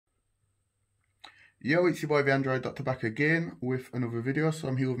Yo, it's your boy the Android Doctor back again with another video. So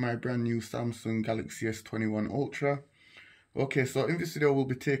I'm here with my brand new Samsung Galaxy S21 Ultra. Okay, so in this video we'll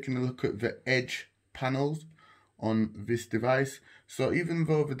be taking a look at the edge panels on this device. So even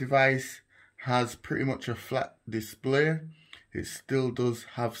though the device has pretty much a flat display, it still does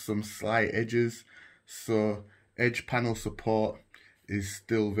have some slight edges. So edge panel support is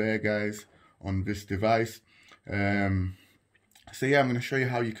still there, guys, on this device. So yeah, I'm going to show you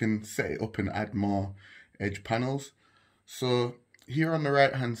how you can set it up and add more edge panels. So here on the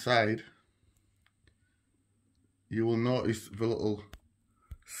right hand side, you will notice the little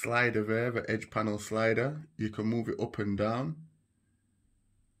slider there, the edge panel slider. You can move it up and down.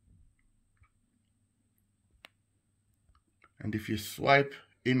 And if you swipe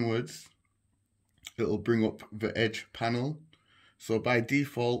inwards, it'll bring up the edge panel. So by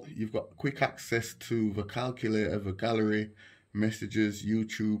default, you've got quick access to the calculator, the gallery, messages,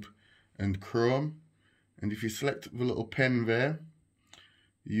 YouTube and Chrome. And if you select the little pen there,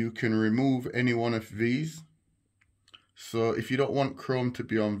 you can remove any one of these. So if you don't want Chrome to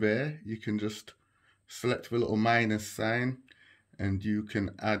be on there, you can just select the little minus sign and you can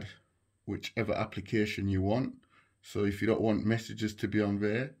add whichever application you want. So if you don't want messages to be on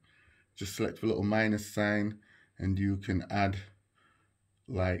there, just select the little minus sign and you can add,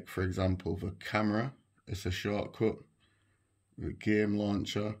 like for example, the camera as a shortcut, the game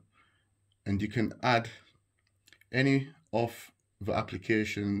launcher, and you can add any of the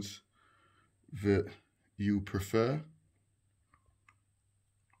applications that you prefer.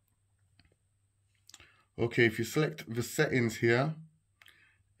 Okay, if you select the settings here,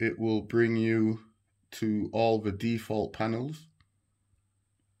 it will bring you to all the default panels.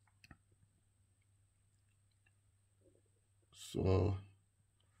 So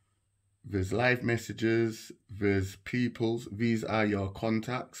there's live messages, there's people's, these are your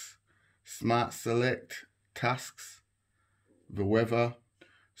contacts, smart select, tasks, the weather.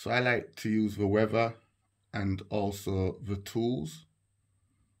 So I like to use the weather and also the tools.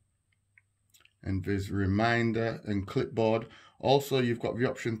 And there's reminder and clipboard. Also, you've got the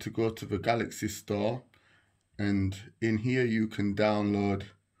option to go to the Galaxy Store, and in here you can download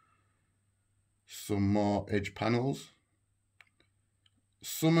some more edge panels.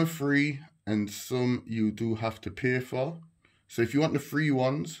 Some are free and some you do have to pay for. So if you want the free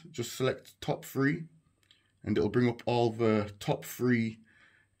ones, just select top free and it'll bring up all the top free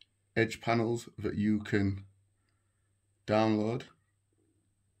edge panels that you can download.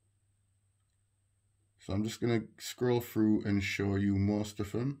 So I'm just going to scroll through and show you most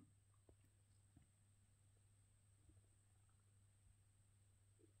of them.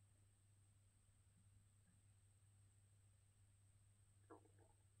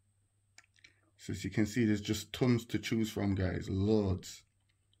 So as you can see, there's just tons to choose from, guys, loads.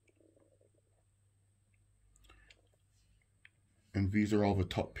 And these are all the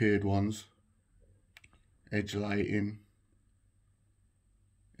top paid ones. Edge lighting,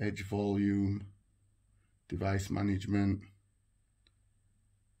 edge volume, device management,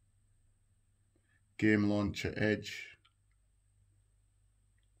 game launcher edge.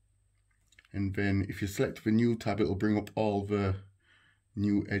 And then if you select the new tab, it'll bring up all the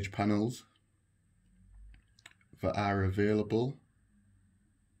new edge panels that are available.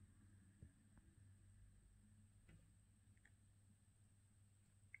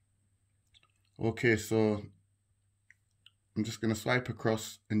 Okay, so I'm just going to swipe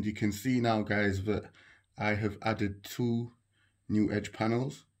across and you can see now, guys, that I have added 2 new edge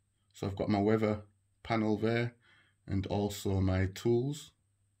panels. So I've got my weather panel there and also my tools.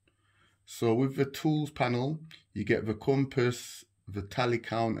 So with the tools panel, you get the compass, the tally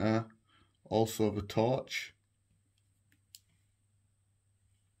counter, also the torch,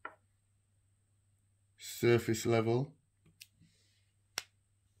 surface level,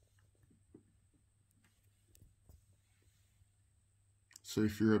 so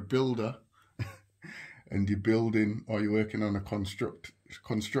if you're a builder and you're building or you're working on a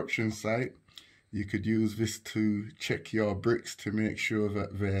construction site, you could use this to check your bricks to make sure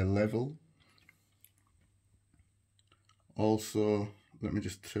that they're level. Also, let me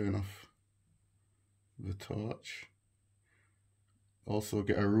just turn off the torch. Also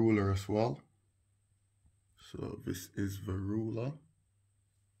get a ruler as well. So this is the ruler.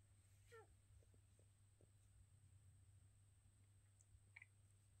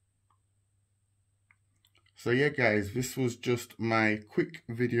 So yeah, guys, this was just my quick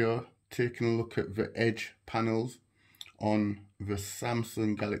video taking a look at the edge panels on the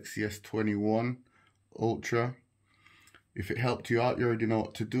Samsung Galaxy S21 Ultra. If it helped you out, you already know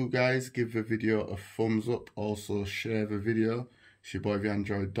what to do, guys. Give the video a thumbs up. Also share the video. It's your boy the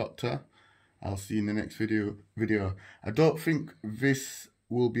Android Doctor. I'll see you in the next video. I don't think this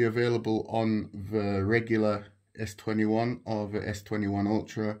will be available on the regular S21 or the S21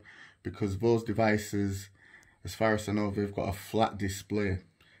 Ultra, because those devices, as far as I know, they've got a flat display.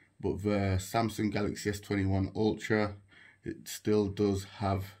 But the Samsung Galaxy S21 Ultra, it still does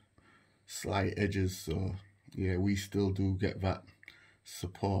have slight edges. So yeah, we still do get that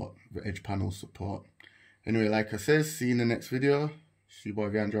support, the edge panel support. Anyway, like I said, see you in the next video. It's your boy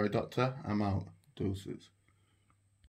the Android Doctor. I'm out. Deuces.